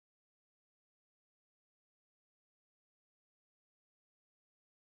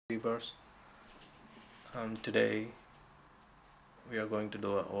viewers. Today we are going to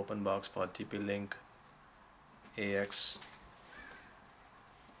do an open box for TP-Link AX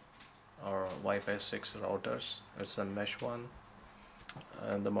or Wi-Fi 6 routers. It's a mesh one,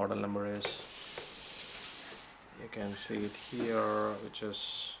 and the model number is, you can see it here, which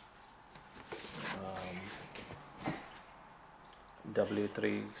is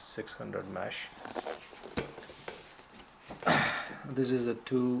W3600 mesh. This is the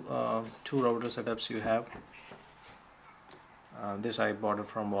two router setups you have. This I bought it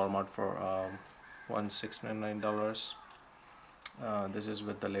from Walmart for $1,699. This is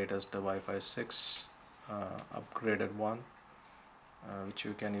with the latest Wi-Fi 6 upgraded one, which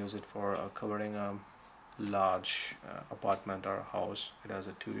you can use it for covering a large apartment or house. It has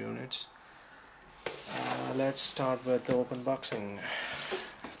 2 units. Let's start with the open boxing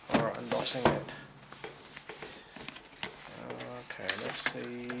or unboxing it. Okay, let's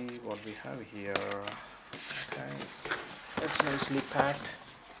see what we have here. Okay, it's nicely packed.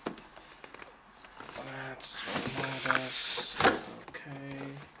 Let's remove this. Okay,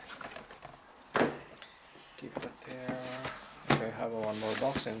 keep it there. Okay, I have one more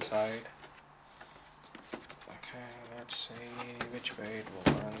box inside. Okay, let's see which way it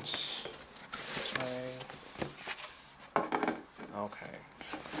opens. This way. Okay,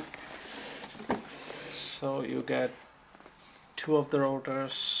 so you get 2 of the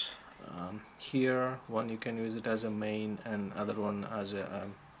routers here. One you can use it as a main and other one as a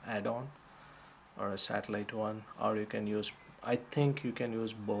add-on or a satellite one, or you can use, I think you can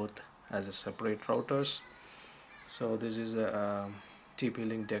use both as a separate routers. So this is a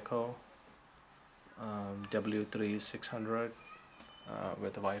TP-Link Deco W3600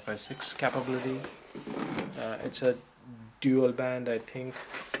 with Wi-Fi 6 capability. It's a dual band, I think.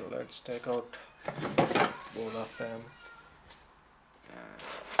 So let's take out both of them.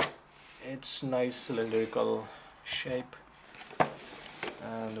 It's nice cylindrical shape.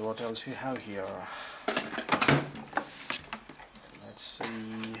 And what else you have here? Let's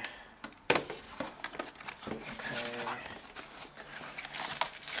see. Okay,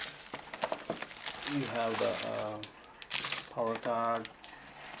 you have the power card,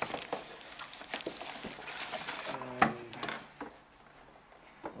 and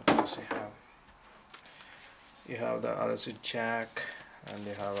what else you have? You have the RSC jack, and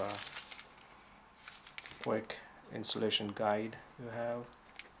you have a quick installation guide. You have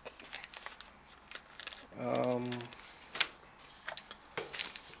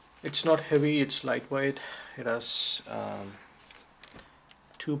it's not heavy, it's lightweight. It has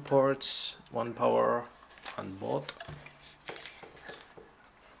 2 ports, 1 power on both.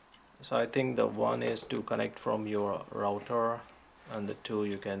 So I think the one is to connect from your router, and the 2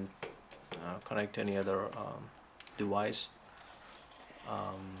 you can connect any other device.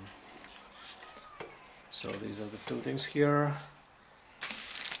 So these are the 2 things here.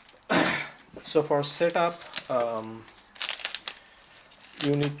 So for setup,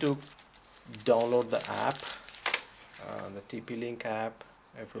 you need to download the app, the TP-Link app.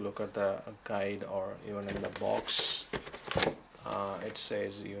 If you look at the guide or even in the box, it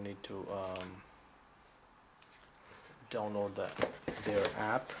says you need to download their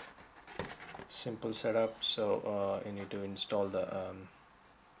app. Simple setup. So you need to install the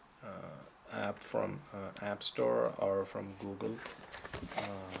app from App Store or from Google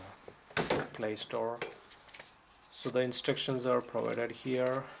Play Store. So the instructions are provided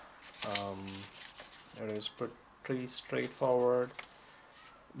here. It is pretty straightforward.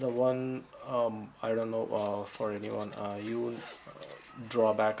 The one I don't know for anyone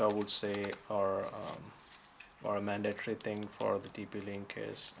drawback I would say, or a mandatory thing for the TP-Link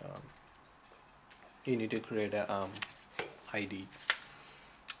is you need to create a ID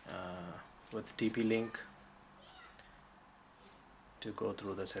with TP-Link to go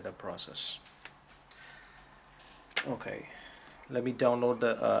through the setup process. Okay, let me download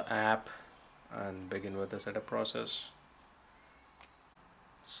the app and begin with the setup process.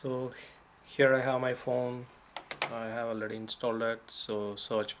 So here I have my phone. I have already installed it. So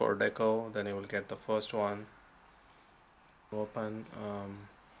search for Deco, then you will get the first one. Open.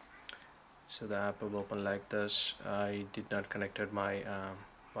 So the app will open like this. I did not connected my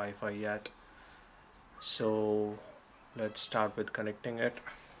Wi-Fi yet. So let's start with connecting it.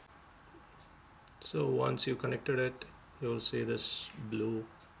 So once you connected it, you will see this blue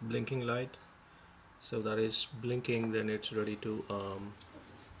blinking light. So that is blinking, then it's ready to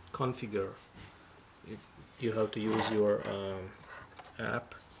configure. You have to use your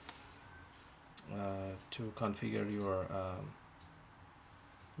app to configure your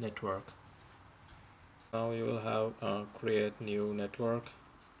network. Now you will have create new network.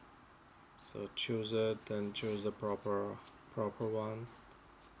 So choose it, then choose the proper one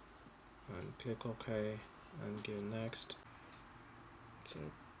and click OK and give next. So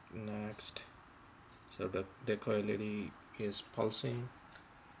next, so the deco LED is pulsing,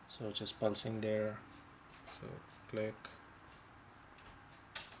 so just pulsing there, so click.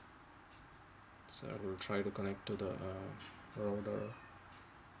 So I will try to connect to the router,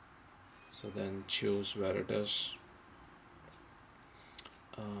 so then choose where it is.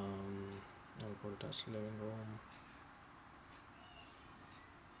 I'll put it as living room.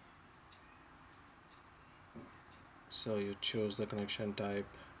 So you choose the connection type,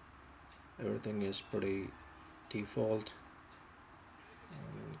 everything is pretty default,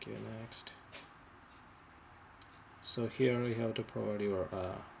 and give next. So here you have to provide your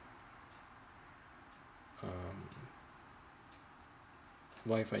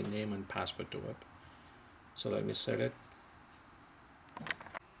Wi-Fi name and password to it. So let me set it.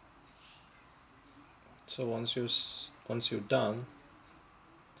 So once you're done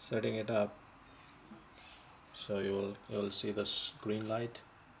setting it up, so you'll see this green light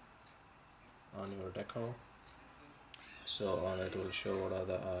on your deco. So on it will show what are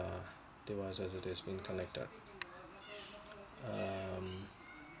the devices it has been connected.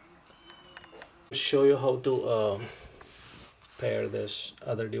 Show you how to pair this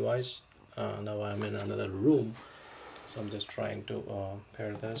other device. Now I'm in another room, so I'm just trying to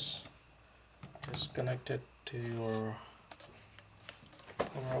pair this. Just connect it to your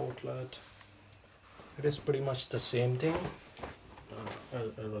power outlet. It is pretty much the same thing.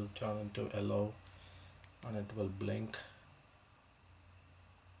 It will turn into yellow and it will blink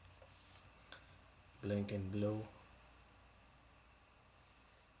in blue.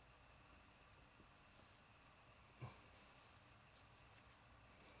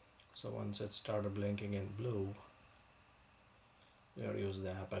 So once it started blinking in blue, we'll use the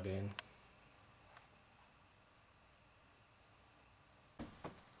app again.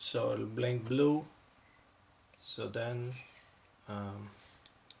 So it'll blink blue. So then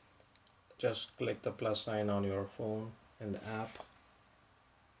just click the plus sign on your phone in the app.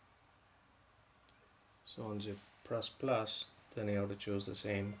 So once you press plus, then you have to choose the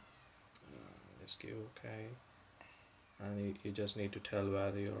same. Just give OK, and you just need to tell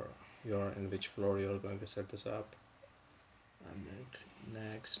whether you're in which floor you're going to set this up, and then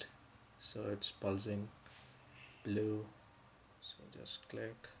next. So it's pulsing blue, so just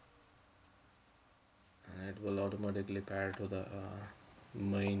click and it will automatically pair to the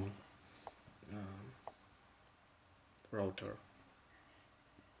main router.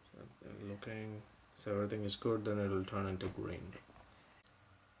 So looking, so everything is good, then it will turn into green.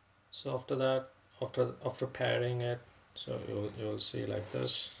 So after that, after pairing it, so you'll see like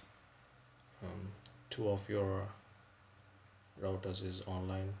this, two of your routers is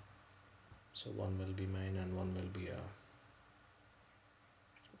online, so one will be main and one will be a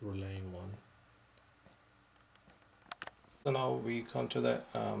relaying one. So now we come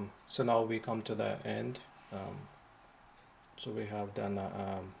to the end. So we have done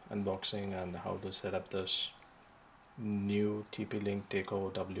unboxing and how to set up this new TP-Link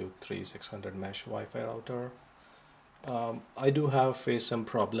Deco W3600 mesh Wi-Fi router. I do have faced some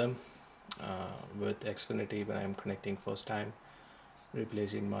problem with Xfinity when I'm connecting first time,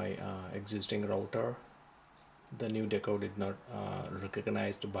 replacing my existing router. The new deco did not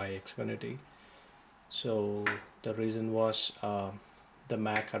recognized by Xfinity. So the reason was the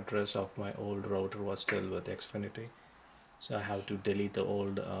MAC address of my old router was still with Xfinity. So I have to delete the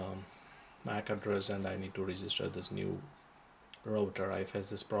old MAC address and I need to register this new router. I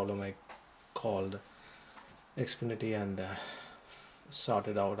faced this problem. I called Xfinity and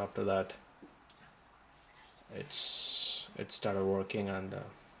sorted out. After that, it started working, and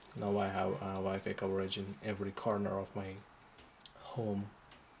now I have Wi-Fi coverage in every corner of my home.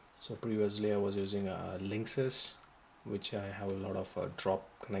 So previously I was using Linksys, which I have a lot of drop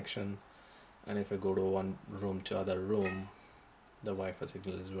connection, and if I go to one room to other room, the Wi-Fi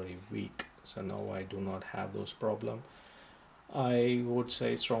signal is very weak. So now I do not have those problem. I would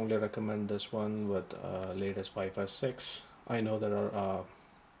say strongly recommend this one with latest Wi-Fi 6. I know there are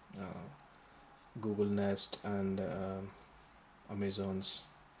Google Nest and Amazon's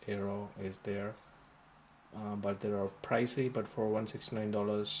Aero is there, but they are pricey. But for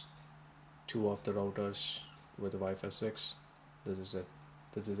 $169, two of the routers with Wi-Fi 6, this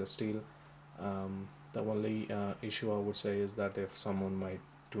is a steal. The only issue I would say is that if someone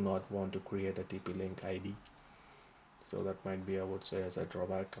do not want to create a TP-Link ID, so that might be, I would say, as a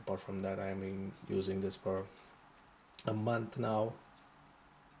drawback. Apart from that, I am using this for a month now,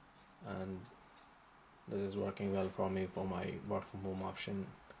 and this is working well for me for my work from home option.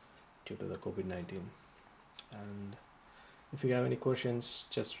 due to the COVID-19. And if you have any questions,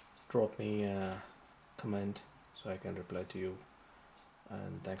 just drop me a comment so I can reply to you.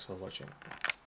 And thanks for watching.